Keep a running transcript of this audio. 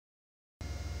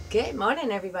Good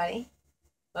morning, everybody.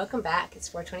 Welcome back. It's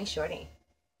 420 Shorty.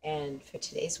 And for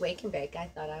today's Wake and Bake, I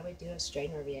thought I would do a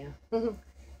strain review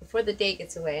before the day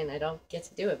gets away and I don't get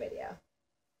to do a video.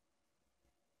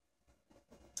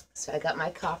 So I got my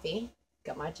coffee,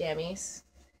 got my jammies,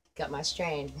 got my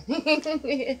strain.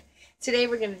 Today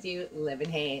we're going to do lemon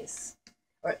haze.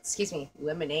 Or, excuse me,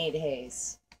 lemonade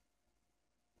haze.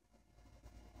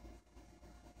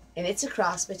 And it's a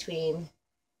cross between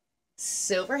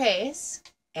silver haze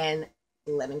and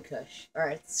lemon kush, or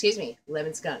excuse me,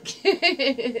 lemon skunk.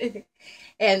 And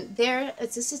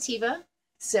it's a sativa,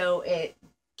 so it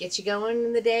gets you going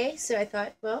in the day. So I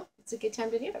thought, well, it's a good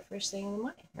time to do it first thing in the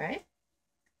morning, right?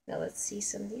 Now let's see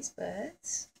some of these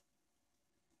buds.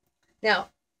 Now,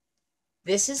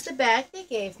 this is the bag they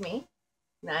gave me.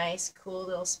 Nice, cool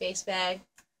little space bag.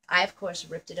 I, of course,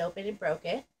 ripped it open and broke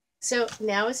it. So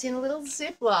now it's in a little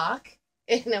Ziploc,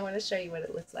 and I want to show you what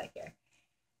it looks like here.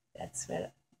 That's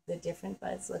what the different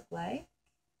buds look like.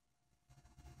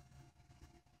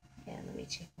 And let me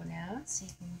check one out so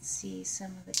you can see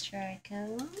some of the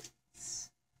trichomes.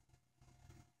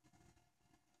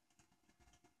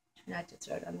 Try not to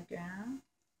throw it on the ground.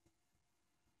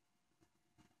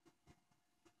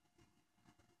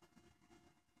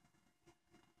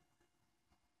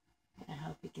 I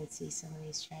hope you can see some of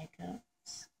these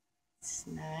trichomes. It's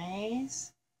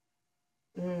nice.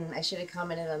 I should have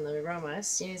commented on the aroma. As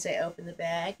soon as I open the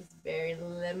bag, it's very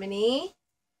lemony.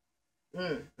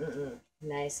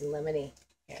 Nice and lemony.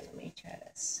 Here, let me try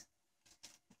this.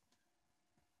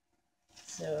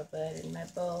 So a bud in my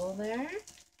bowl there.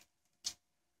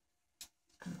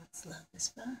 And let's load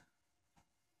this bud.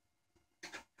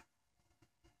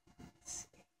 Let's see.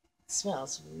 It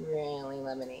smells really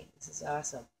lemony. This is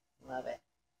awesome. Love it.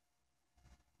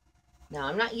 Now,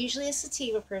 I'm not usually a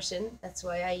sativa person. That's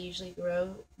why I usually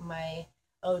grow my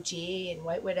OG and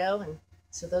White Widow. And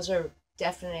so those are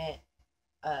definite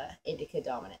indica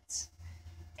dominants.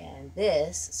 And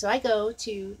this, so I go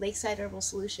to Lakeside Herbal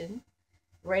Solution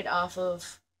right off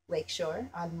of Lakeshore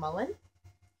on Mullen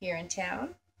here in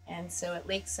town. And so at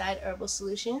Lakeside Herbal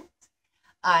Solution,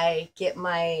 I get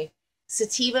my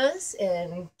sativas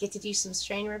and get to do some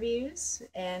strain reviews.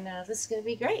 And this is going to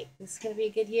be great. This is going to be a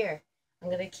good year. I'm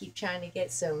going to keep trying to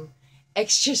get some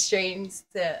extra strains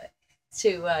to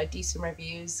do some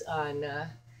reviews on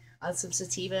some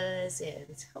sativas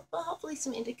and hopefully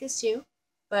some indicas too.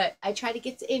 But I try to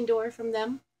get to indoor from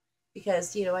them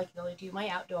because, you know, I can only do my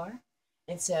outdoor.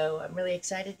 And so I'm really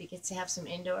excited to get to have some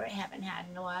indoor I haven't had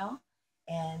in a while.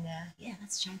 And yeah,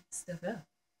 let's try this stuff out.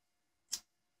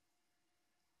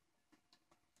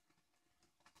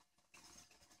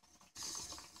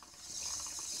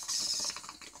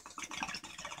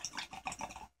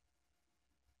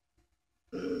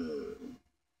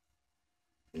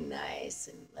 Nice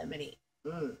and lemony.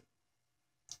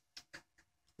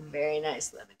 Very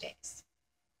nice lemon taste.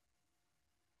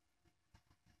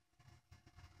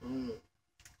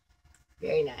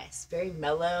 Very nice. Very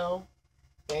mellow.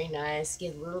 Very nice.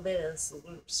 Get a little bit of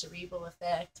cerebral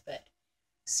effect, but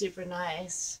super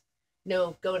nice.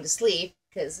 No going to sleep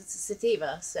because it's a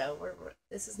sativa, so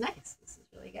this is nice. This is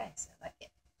really nice. I like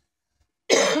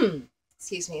it.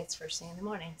 Excuse me, it's first thing in the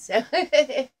morning, so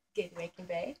good wake and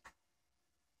bake.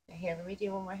 Here, let me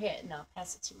do one more hit and I'll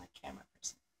pass it to my camera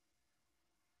person.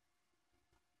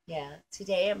 Yeah,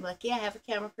 today I'm lucky I have a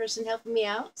camera person helping me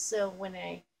out, so when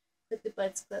I put the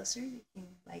buds closer, you can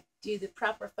like do the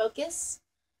proper focus.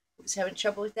 I was having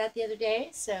trouble with that the other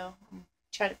day, so I'm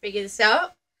trying to figure this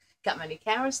out. Got my new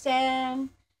camera stand,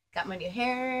 got my new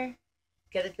hair,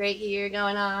 got a great year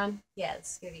going on. Yeah,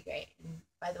 this is gonna be great. And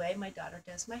by the way, my daughter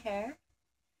does my hair,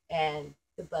 and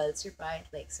the buds are by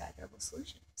Lakeside Herbal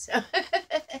Solution. So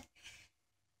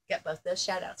got both those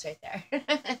shout outs right there.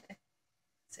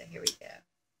 So here we go.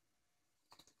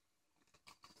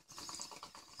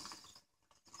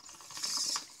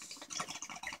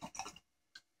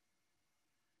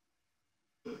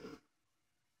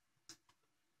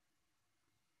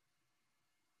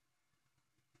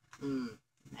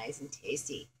 Nice and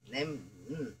tasty.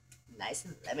 Nice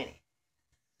and lemony.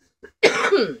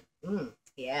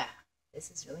 Yeah, this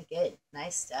is really good.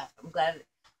 Nice stuff. I'm glad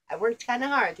I worked kind of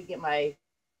hard to get my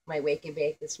wake and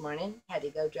bake this morning. Had to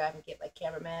go drive and get my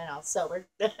cameraman all sober.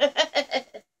 Let's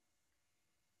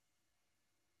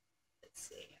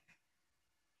see.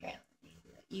 Here,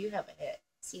 let you have a hit.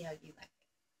 See how you like it.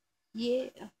 Yeah.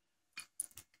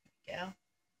 There you go.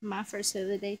 My first hit of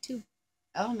the day, too.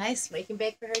 Oh, nice. Wake and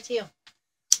bake for her, too.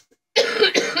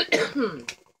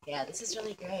 Yeah, this is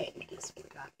really great. This is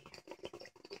coffee.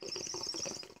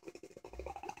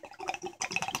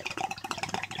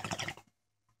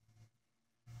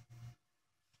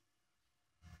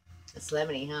 It's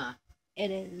lemony, huh? It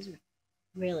is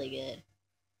really good.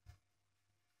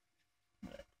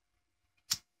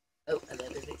 Oh, I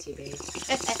love it too, babe.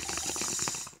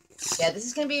 Yeah, this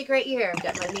is gonna be a great year. I've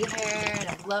got my new hair and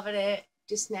I'm loving it.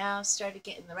 Just now started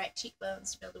getting the right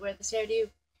cheekbones to be able to wear this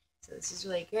hairdo. So this is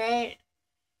really great.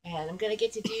 And I'm gonna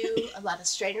get to do a lot of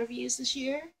strain reviews this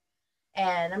year.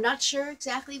 And I'm not sure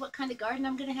exactly what kind of garden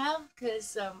I'm gonna have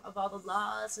because of all the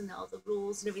laws and all the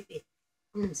rules and everything.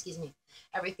 Excuse me,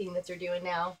 everything that they're doing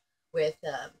now with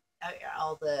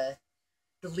all the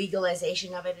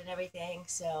legalization of it and everything.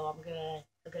 So I'm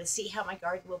gonna see how my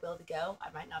garden will be able to go. I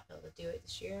might not be able to do it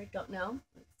this year. Don't know.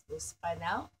 We'll find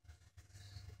out.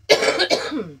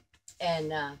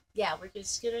 And yeah, we're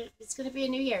just gonna. It's gonna be a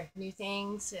new year, new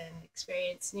things, and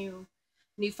experience new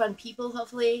fun people.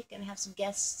 Hopefully, gonna have some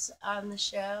guests on the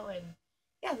show, and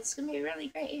yeah, this is gonna be a really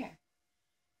great year.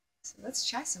 So let's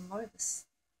try some more of this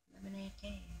lemonade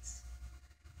haze.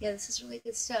 Yeah, this is really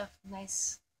good stuff.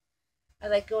 Nice. I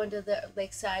like going to the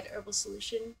Lakeside Herbal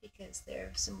Solution because there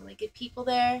are some really good people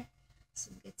there,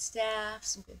 some good staff,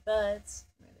 some good buds.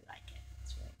 I really like it.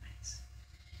 It's really nice.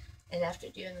 And after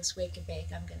doing this wake and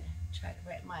bake, I'm gonna try to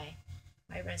write my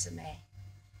resume.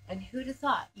 And who'd have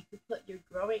thought you could put your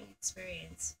growing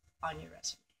experience on your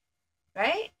resume,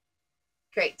 right?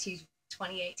 Great,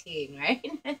 2018, right?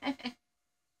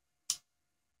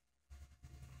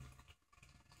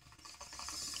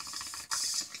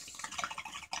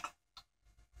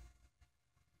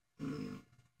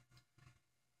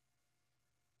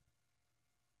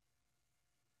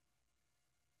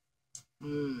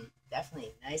 mm.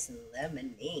 Definitely nice and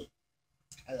lemony.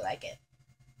 I like it.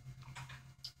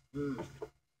 Mm.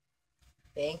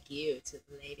 Thank you to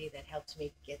the lady that helped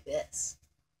me get this.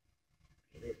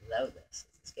 I really love this.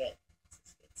 This is good. This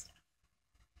is good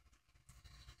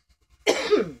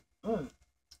stuff.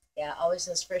 Yeah, always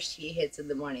those first few hits in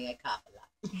the morning, I cough a lot.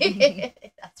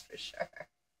 That's for sure.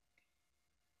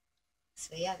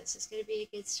 So yeah, this is going to be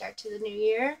a good start to the new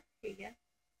year. Here you go.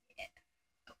 Yeah.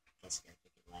 Oh, I guess I got to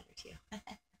get lighter too.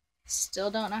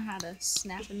 Still don't know how to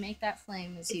snap and make that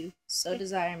flame as you so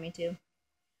desire me to.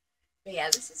 But yeah,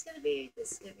 this is gonna be a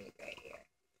great year.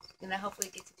 And I hopefully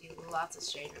get to do lots of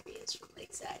strain reviews from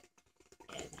Lakeside.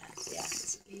 And yeah,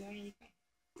 this will be really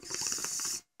great.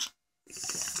 So,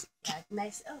 yeah,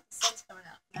 nice. Oh, the sun's coming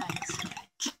out. Nice.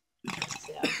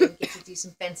 So I'm gonna get to do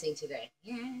some fencing today.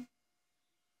 Yeah.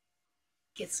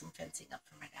 Get some fencing up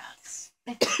for my dogs.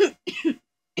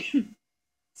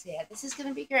 So yeah, this is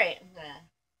gonna be great. I'm gonna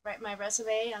write my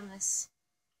resume on this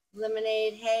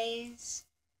lemonade haze.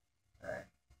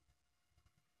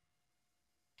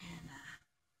 And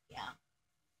yeah,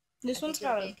 This one's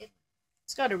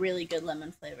got a really good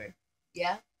lemon flavor.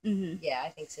 Yeah. Mm-hmm. Yeah, I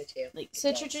think so too. Like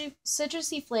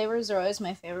citrusy flavors are always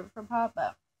my favorite for pop,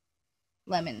 but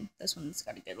lemon. This one's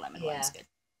got a good lemon. Yeah. One's good.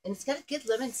 And it's got a good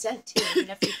lemon scent too. Even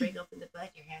after you break open the bud,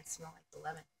 your hands smell like the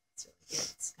lemon. It's really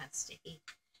good. It's kind of sticky,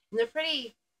 and they're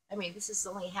pretty. I mean, this is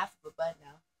only half of a bud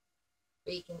now,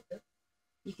 but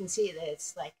you can see that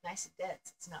it's like nice and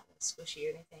dense. It's not really squishy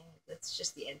or anything. It's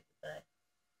just the end of the bud.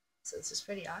 So this is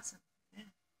pretty awesome. Yeah,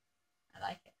 I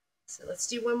like it. So let's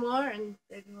do one more, and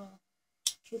then we'll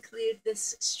conclude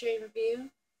this strain review.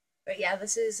 But yeah,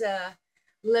 this is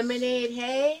Lemonade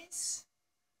Haze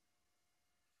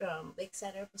from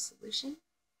Lakeside Herbal Solution.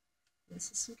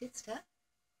 This is some good stuff.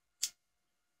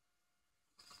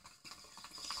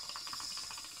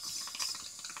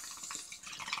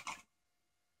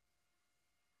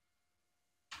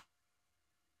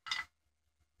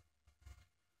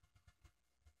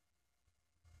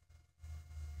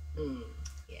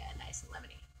 Yeah, nice and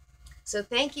lemony. So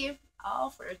thank you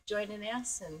all for joining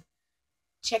us and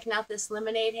checking out this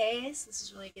lemonade haze. This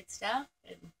is really good stuff.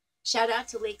 And shout out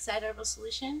to Lakeside Herbal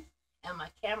Solution and my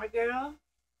camera girl.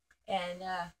 And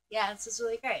yeah, this is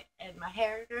really great. And my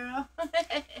hair girl.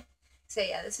 So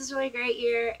yeah, this is a really great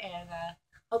year. And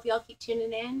hope y'all keep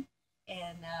tuning in.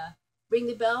 And ring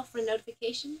the bell for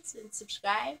notifications and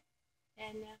subscribe.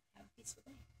 And have a peaceful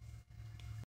day.